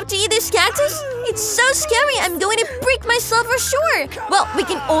really have to eat this cactus? It's so scary. I'm going to prick myself for sure. Well, we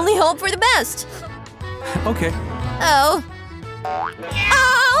can only hope for the best. Okay. Oh.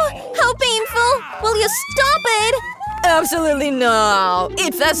 Oh, how painful. Will you stop it? Absolutely no.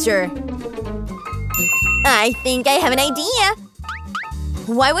 Eat faster. I think I have an idea.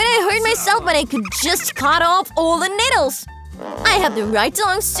 Why would I hurt myself when I could just cut off all the needles? I have the right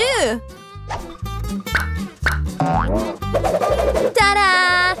tongs too.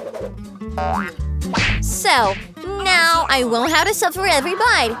 Ta-da! So, now I won't have to suffer every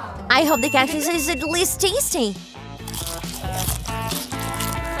bite. I hope the cactus is at least tasty.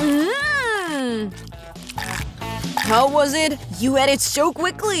 Mmm! How was it? You ate it so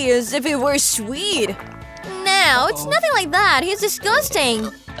quickly, as if it were sweet. No, it's nothing like that. He's disgusting.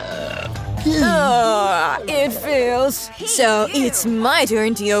 It feels. So it's my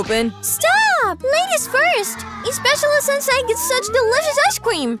turn to open. Stop! Ladies first! Especially since I get such delicious ice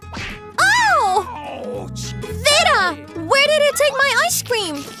cream. Oh! Ouch. Vita! Where did you take my ice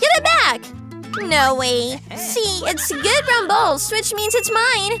cream? Give it back! No way. See, it's good brown balls, which means it's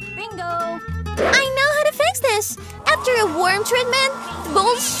mine. Bingo! I know how to fix this. After a warm treatment, the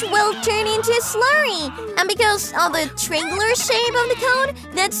balls will turn into a slurry. And because of the triangular shape of the cone,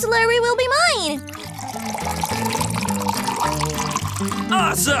 that slurry will be mine.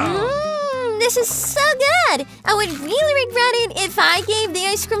 Awesome! This is so good. I would really regret it if I gave the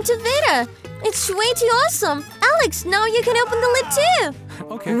ice cream to Vita. It's way too awesome. Alex, now you can open the lid too.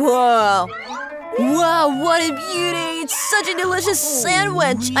 Okay. Whoa. Wow, what a beauty! It's such a delicious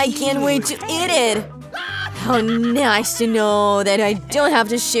sandwich! I can't wait to eat it! How nice to know that I don't have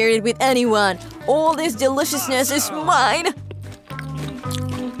to share it with anyone! All this deliciousness is mine!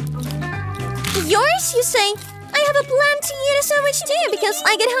 Yours, you say? I have a plan to eat a sandwich too because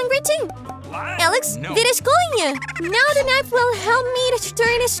I get hungry too! Alex, No. Vita's calling you! Now the knife will help me to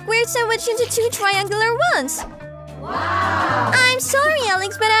turn a square sandwich into 2 triangular ones! Wow. I'm sorry,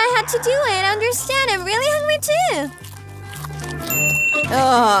 Alex, but I had to do it. Understand, I'm really hungry too.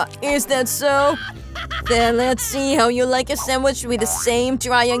 Is that so? Then let's see how you like a sandwich with the same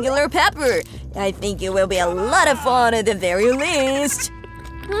triangular pepper. I think it will be a lot of fun at the very least.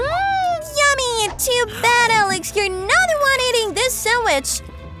 Yummy! Too bad, Alex. You're not the one eating this sandwich.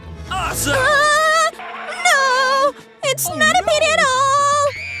 Awesome! No! It's not a pity at all!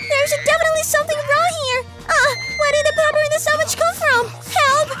 There's definitely something wrong here! Where did the pepper in the sandwich come from?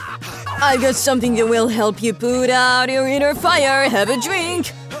 Help! I got something that will help you put out your inner fire. Have a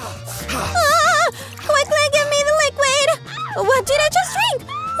drink! Quickly give me the liquid! What did I just drink?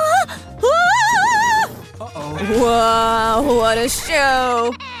 Wow, what a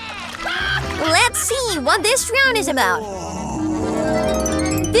show! Let's see what this round is about.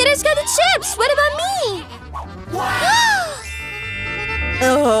 Vita's got the chips! What about me?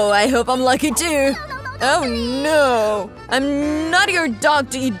 Oh, I hope I'm lucky too. Oh no! I'm not your dog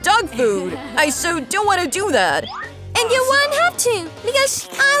to eat dog food! I so don't want to do that! And you won't have to, because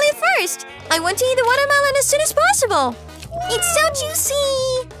I'll eat first! I want to eat the watermelon as soon as possible! It's so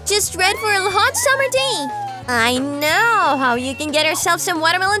juicy! Just right for a hot summer day! I know how you can get yourself some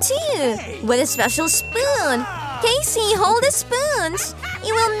watermelon too! With a special spoon! Casey, hold the spoons!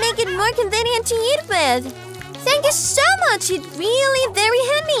 It will make it more convenient to eat with! Thank you so much! It's really very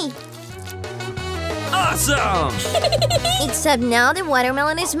handy! Awesome! Except now the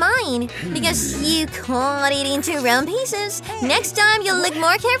watermelon is mine. Because you cut it into round pieces. Next time you'll look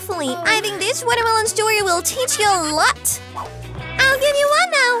more carefully. I think this watermelon story will teach you a lot. I'll give you one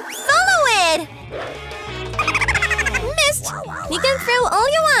now. Follow it! Missed! You can throw all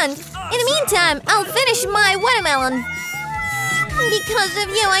you want. In the meantime, I'll finish my watermelon. Because of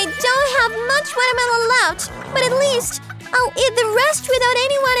you, I don't have much watermelon left. But at least, I'll eat the rest without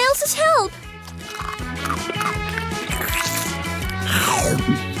anyone else's help.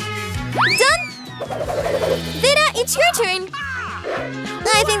 Done? Vita, it's your turn.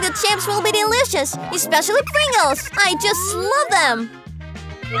 I think the chips will be delicious, especially Pringles. I just love them.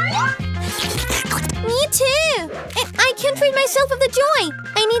 Me too! And I can't rid myself of the joy!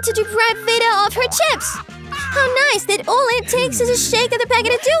 I need to deprive Veda of her chips! How nice that all it takes is a shake of the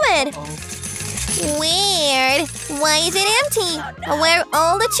packet to do it! Weird! Why is it empty? Where are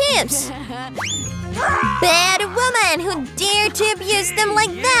all the chips? Bad woman! Who dared to abuse them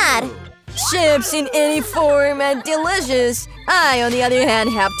like that? Chips in any form are delicious! I, on the other hand,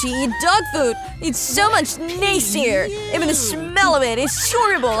 have to eat dog food. It's so much nastier. Even the smell of it is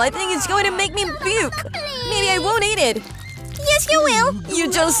horrible. I think it's going to make me puke. Maybe I won't eat it. Yes, you will. You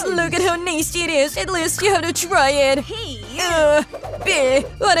just look at how nasty it is. At least you have to try it. Bleh,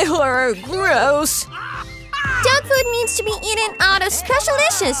 what a horror. Gross. Dog food needs to be eaten out of special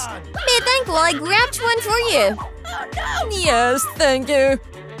dishes. Be thankful I grabbed one for you. Yes, thank you.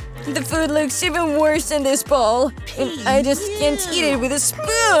 The food looks even worse in this bowl, and I just can't eat it with a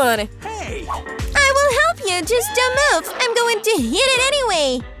spoon. Hey! I will help you, just don't move. I'm going to hit it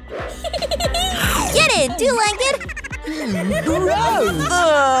anyway. Get it? Do you like it?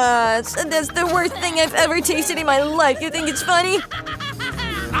 Gross! That's the worst thing I've ever tasted in my life. You think it's funny?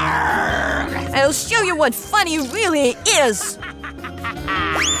 I'll show you what funny really is.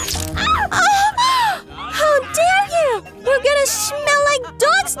 How dare you! We're gonna smell like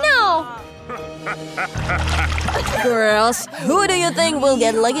dogs now! Girls, who do you think will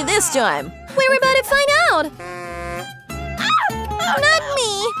get lucky this time? We're about to find out! Not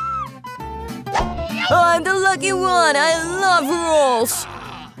me! I'm the lucky one! I love rolls!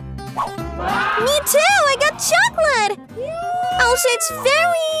 Me too! I got chocolate! Also, it's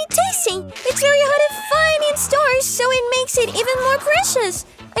very tasty! It's very hard to find in stores, so it makes it even more precious!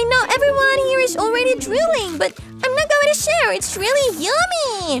 I know everyone here is already drooling, but I'm not going to share. It's really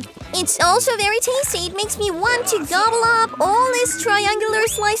yummy! It's also very tasty. It makes me want to gobble up all these triangular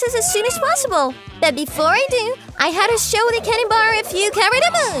slices as soon as possible. But before I do, I had to show the candy bar a few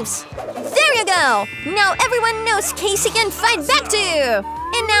karate moves. There you go! Now everyone knows Casey can fight back too!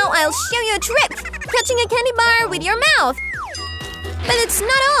 And now I'll show you a trick! Catching a candy bar with your mouth! But it's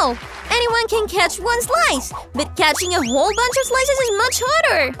not all! Anyone can catch one slice, but catching a whole bunch of slices is much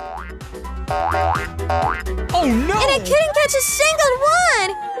harder! Oh no! And I couldn't catch a single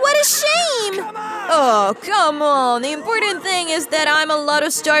one! What a shame! Oh, come on! The important thing is that I'm allowed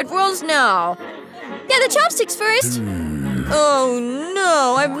to start rolls now! Get the chopsticks first! Oh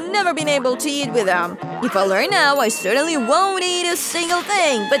no, I've never been able to eat with them. If I learn now, I certainly won't eat a single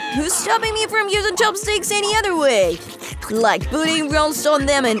thing. But who's stopping me from using chopsticks any other way? Like putting rolls on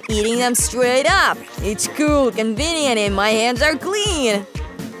them and eating them straight up. It's cool, convenient, and my hands are clean.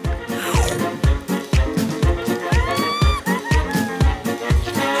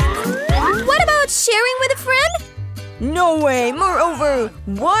 What about sharing with a friend? No way! Moreover,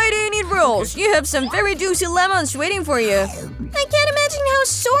 why do you need rolls? You have some very juicy lemons waiting for you. I can't imagine how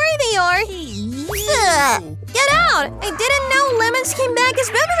sorry they are. Ugh. Get out! I didn't know lemons came back as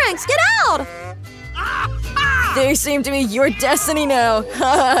boomerangs. Get out! They seem to be your destiny now.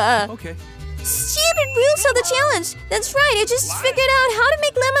 Okay. Stupid rules of the challenge. That's right, I just figured out how to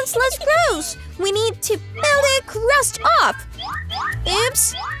make lemons less gross. We need to peel the crust off.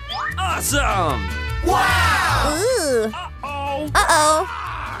 Oops. Awesome! Wow! Ooh. Uh-oh! Uh-oh.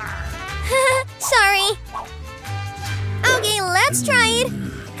 Sorry. Okay, let's try it.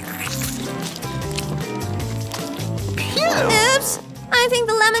 Oops. I think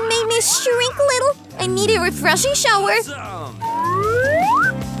the lemon made me shrink a little. I need a refreshing shower. Awesome!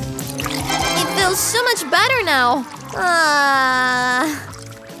 It feels so much better now.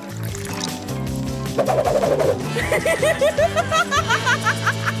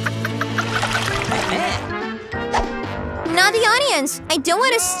 Not the audience. I don't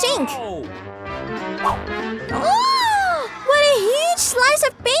want to stink. Oh, what a huge slice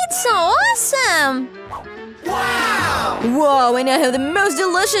of pizza! Awesome! Wow! Whoa, and I have the most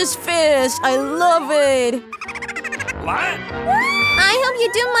delicious fish. I love it. What? I hope you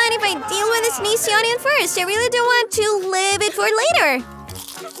don't mind if I deal with this nasty onion first. I really don't want to leave it for later.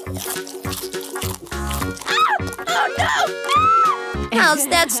 Oh no! How's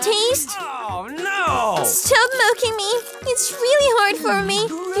that taste? Oh no! Stop mocking me. It's really hard for me.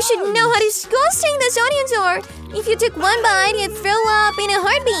 You should know how disgusting those onions are. If you took one bite, you'd throw up in a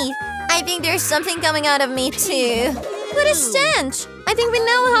heartbeat. I think there's something coming out of me too. What a stench! I think we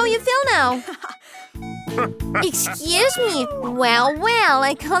know how you feel now. Excuse me. Well,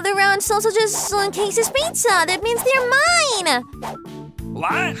 I called the round sausages on Casey's pizza. That means they're mine.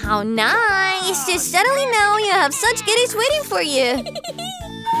 What? How nice to suddenly know you have such goodies waiting for you.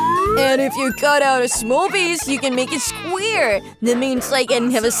 And if you cut out a small piece, you can make it square. That means I can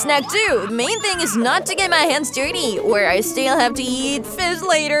have a snack too. The main thing is not to get my hands dirty, or I still have to eat fish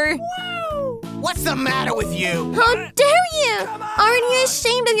later. What's the matter with you? How dare you! Aren't you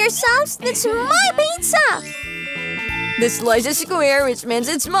ashamed of yourselves? That's my pizza! The slice is square, which means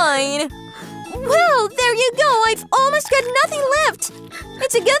it's mine. Well, there you go. I've almost got nothing left.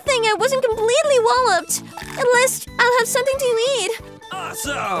 It's a good thing I wasn't completely walloped. At least I'll have something to eat.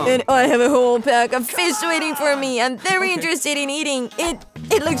 Awesome! And I have a whole pack of fish waiting for me. I'm very interested in eating. It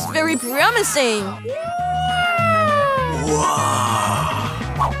looks very promising.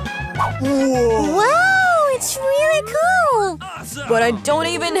 Wow, it's really cool. Awesome! But I don't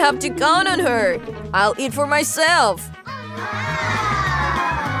even have to count on her. I'll eat for myself.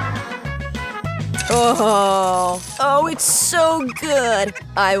 Oh, it's so good.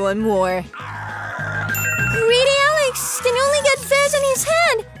 I want more. Greedy Alex can only get fish in his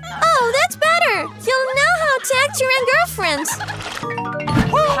hand. Oh, that's better. You'll know how to act your own girlfriends.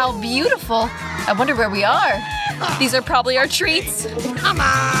 How beautiful. I wonder where we are. These are probably our treats. Come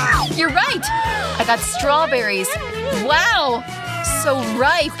on! You're right. I got strawberries. Wow. So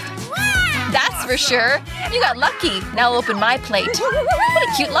ripe. That's for sure. You got lucky. Now I'll open my plate. What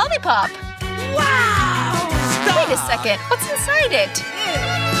a cute lollipop. Wow! Wait a second. What's inside it?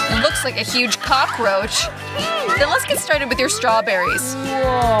 Looks like a huge cockroach. Then let's get started with your strawberries.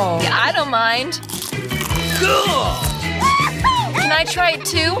 Whoa. Yeah, I don't mind. Cool! Can I try it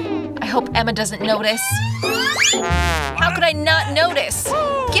too? I hope Emma doesn't notice. How could I not notice?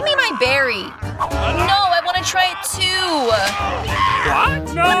 Give me my berry. No, I want to try it too.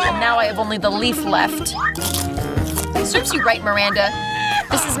 What? No! And now I have only the leaf left. Serves you right, Miranda.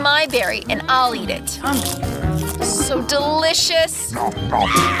 This is my berry, and I'll eat it. So delicious.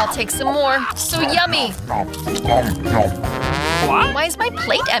 I'll take some more. So yummy. What? Why is my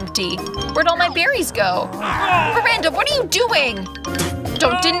plate empty? Where'd all my berries go? Miranda, what are you doing?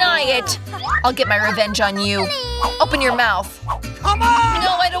 Don't deny it. I'll get my revenge on you. Open your mouth. Come on!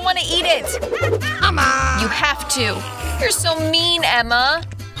 No, I don't want to eat it. Come on! You have to. You're so mean, Emma.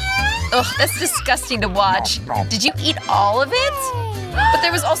 Ugh, that's disgusting to watch. Did you eat all of it? But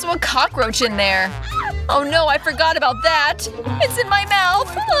there was also a cockroach in there. Oh no, I forgot about that. It's in my mouth.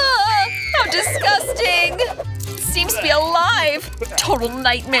 Ah, how disgusting. It seems to be alive. Total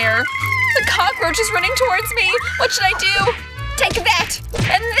nightmare. The cockroach is running towards me. What should I do? Take that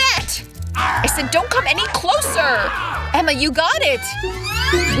and that. I said don't come any closer. Emma, you got it.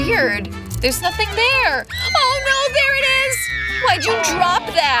 Weird. There's nothing there. Oh no, there it is. Why'd you drop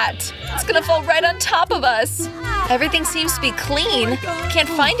that? It's gonna fall right on top of us. Everything seems to be clean. Can't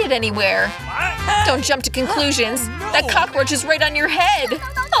find it anywhere. Don't jump to conclusions. That cockroach is right on your head.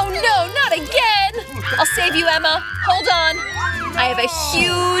 Oh no, not again. I'll save you, Emma. Hold on. I have a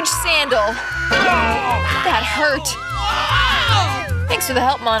huge sandal. That hurt. Thanks for the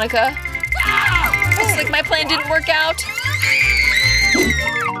help, Monica. Looks like my plan didn't work out.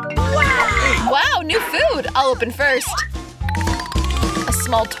 Wow, new food. I'll open first. A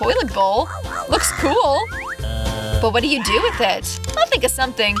small toilet bowl. Looks cool. But what do you do with it? I'll think of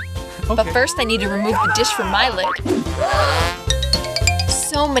something. But first I need to remove the dish from my lid.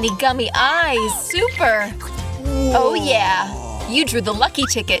 So many gummy eyes. Super. Oh yeah. You drew the lucky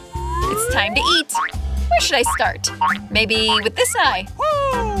ticket. It's time to eat. Where should I start? Maybe with this eye.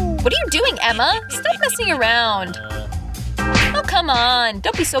 What are you doing, Emma? Stop messing around. Oh, come on.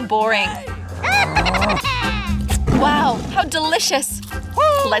 Don't be so boring. Wow, how delicious.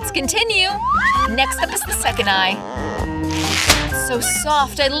 Let's continue. Next up is the second eye. It's so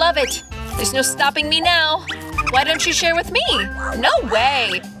soft, I love it. There's no stopping me now. Why don't you share with me? No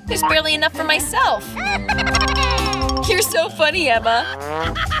way. There's barely enough for myself. You're so funny, Emma.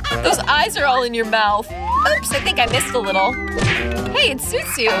 Those eyes are all in your mouth. Oops, I think I missed a little. Hey, it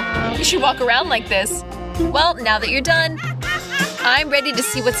suits you. You should walk around like this. Well, now that you're done, I'm ready to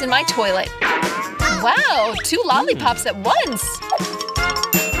see what's in my toilet. Wow, 2 lollipops at once.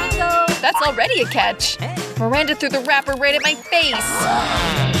 That's already a catch. Miranda threw the wrapper right at my face.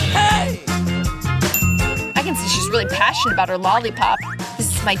 Hey! I can see she's really passionate about her lollipop.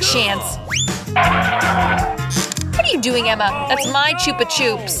 This is my chance. What are you doing, Emma? That's my Chupa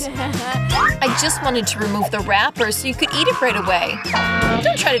Chups. I just wanted to remove the wrapper so you could eat it right away.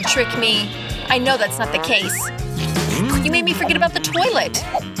 Don't try to trick me. I know that's not the case. You made me forget about the toilet.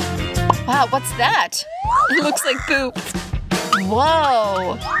 Wow, what's that? It looks like poop.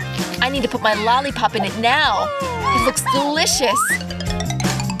 Whoa. I need to put my lollipop in it now. It looks delicious.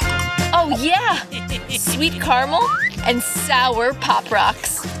 Oh yeah! Sweet caramel and sour Pop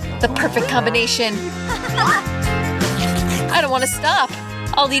Rocks. The perfect combination. I don't want to stop.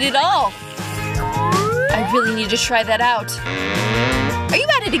 I'll eat it all. I really need to try that out. Are you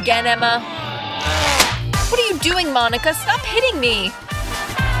at it again, Emma? What are you doing, Monica? Stop hitting me.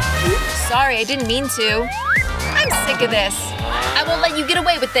 sorry, I didn't mean to. I'm sick of this. I won't let you get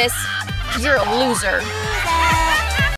away with this. You're a loser.